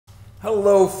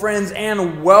Hello friends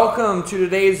and welcome to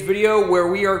today's video where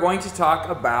we are going to talk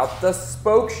about the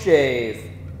Spokeshave.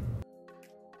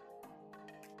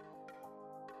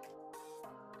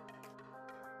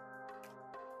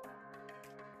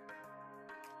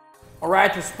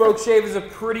 Alright, the Spokeshave is a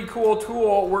pretty cool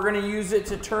tool. We're going to use it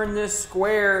to turn this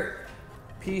square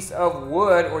piece of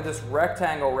wood, or this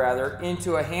rectangle rather,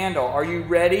 into a handle. Are you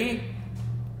ready?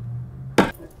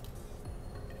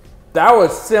 That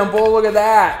was simple. Look at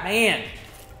that. Man,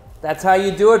 that's how you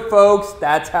do it, folks.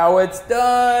 That's how it's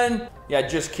done. Yeah,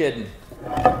 just kidding.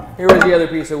 Here was the other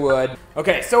piece of wood.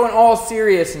 Okay, so in all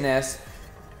seriousness,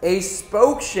 a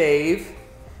Spokeshave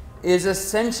is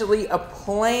essentially a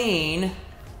plane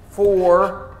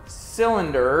for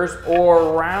cylinders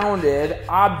or rounded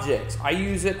objects. I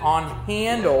use it on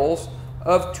handles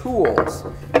of tools.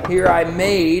 Here I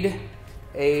made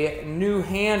a new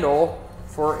handle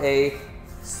for a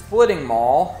splitting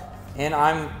maul, and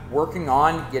I'm working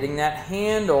on getting that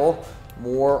handle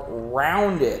more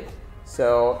rounded.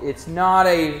 So it's not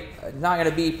going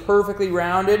to be perfectly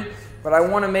rounded, but I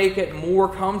want to make it more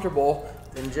comfortable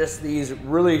than just these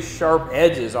really sharp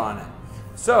edges on it.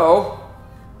 So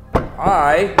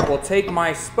I will take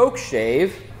my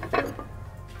Spokeshave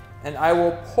and I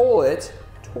will pull it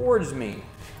towards me.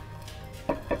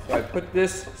 So I put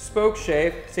this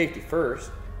Spokeshave, safety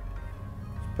first,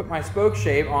 put my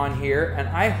Spokeshave on here, and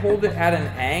I hold it at an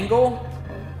angle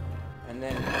and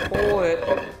then pull it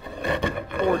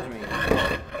towards me.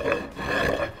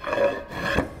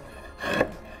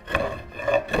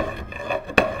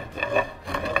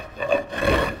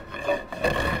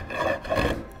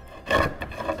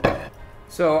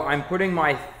 So I'm putting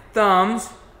my thumbs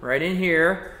right in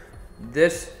here.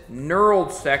 This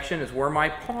knurled section is where my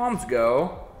palms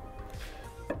go,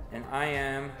 and I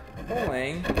am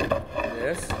pulling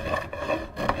this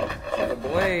so the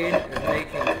blade is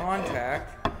making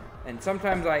contact, and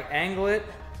sometimes I angle it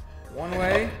one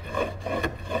way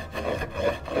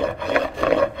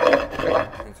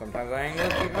and sometimes I angle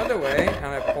it the other way and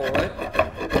I pull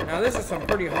it. Now this is some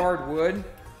pretty hard wood.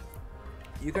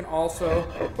 You can also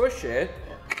push it.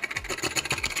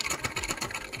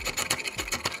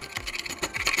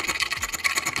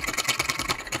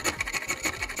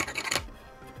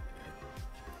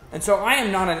 And so I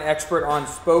am not an expert on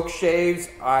Spokeshaves.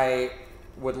 I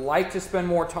would like to spend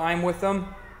more time with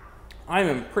them. I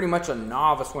am pretty much a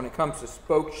novice when it comes to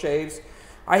Spokeshaves.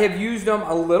 I have used them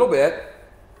a little bit.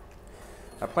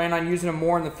 I plan on using them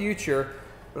more in the future.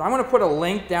 But I'm going to put a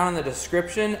link down in the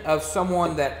description of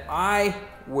someone that I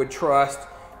would trust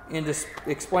in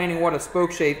explaining what a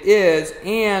Spokeshave is,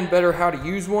 and better how to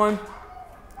use one,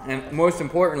 and most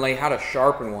importantly, how to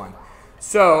sharpen one.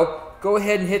 So go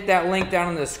ahead and hit that link down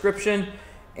in the description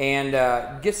and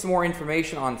get some more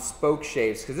information on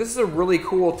Spokeshaves, because this is a really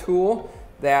cool tool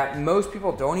that most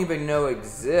people don't even know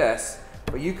exists,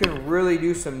 but you can really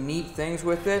do some neat things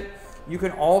with it. You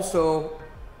can also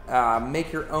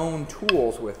make your own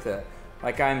tools with it.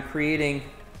 Like I'm creating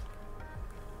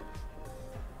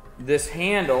this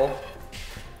handle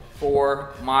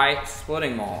for my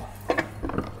splitting maul.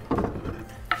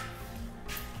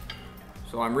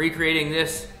 So I'm recreating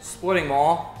this splitting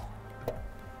maul.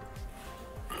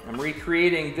 I'm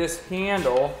recreating this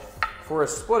handle for a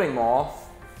splitting maul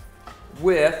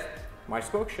with my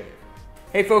Spokeshave.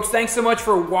 Hey folks, thanks so much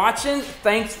for watching.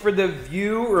 Thanks for the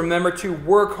view. Remember to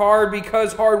work hard,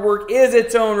 because hard work is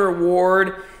its own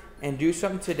reward. And do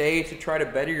something today to try to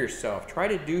better yourself. Try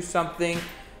to do something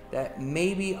that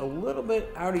may be a little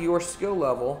bit out of your skill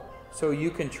level, so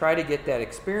you can try to get that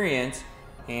experience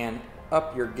and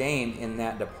up your game in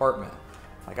that department.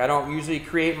 Like, I don't usually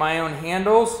create my own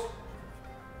handles,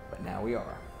 but now we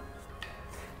are.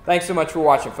 Thanks so much for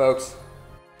watching, folks.